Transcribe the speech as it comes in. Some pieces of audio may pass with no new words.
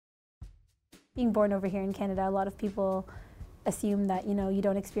being born over here in Canada, a lot of people assume that, you know, you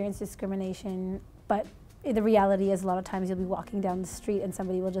don't experience discrimination, but the reality is a lot of times you'll be walking down the street and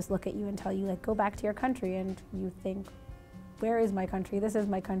somebody will just look at you and tell you, like, go back to your country, and you think, where is my country? This is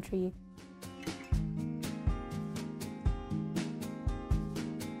my country.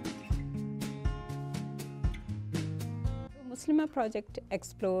 Muslimah Project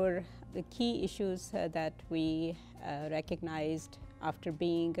explore the key issues that we recognized after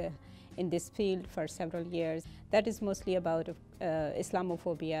being in this field for several years. That is mostly about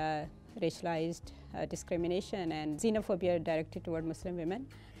Islamophobia, racialized discrimination, and xenophobia directed toward Muslim women.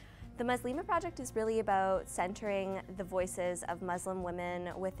 The Muslimah Project is really about centering the voices of Muslim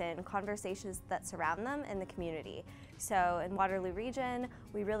women within conversations that surround them in the community. So in Waterloo region,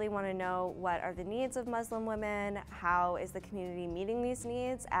 we really want to know what are the needs of Muslim women, how is the community meeting these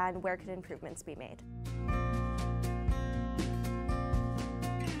needs, and where could improvements be made.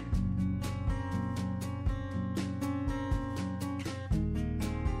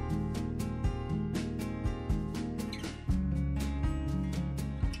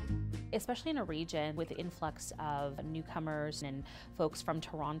 Especially in a region with the influx of newcomers and folks from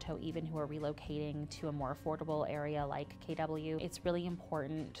Toronto even who are relocating to a more affordable area like KW, it's really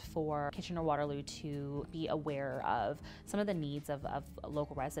important for Kitchener-Waterloo to be aware of some of the needs of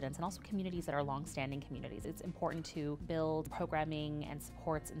local residents and also communities that are long-standing communities. It's important to build programming and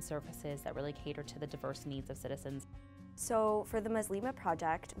supports and services that really cater to the diverse needs of citizens. So for the Muslimah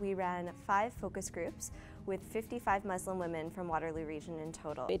Project, we ran 5 focus groups with 55 Muslim women from Waterloo region in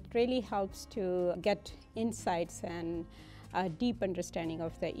total. It really helps to get insights and a deep understanding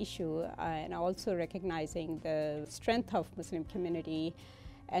of the issue and also recognizing the strength of Muslim community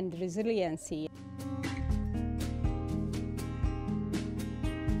and resiliency.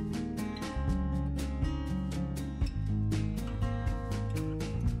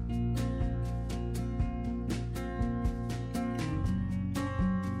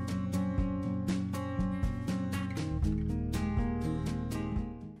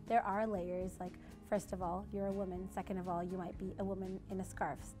 There are layers, like, first of all, you're a woman. Second of all, you might be a woman in a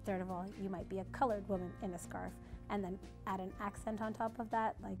scarf. Third of all, you might be a colored woman in a scarf. And then add an accent on top of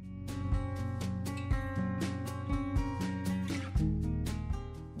that, like.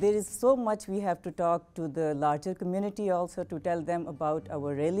 There is so much we have to talk to the larger community also, to tell them about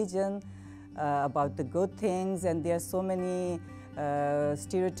our religion, about the good things, and there are so many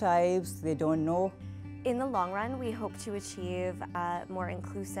stereotypes they don't know. In the long run, we hope to achieve a more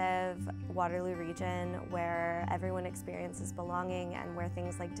inclusive Waterloo region where everyone experiences belonging and where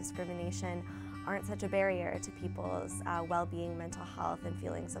things like discrimination aren't such a barrier to people's well-being, mental health, and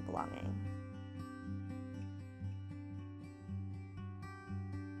feelings of belonging.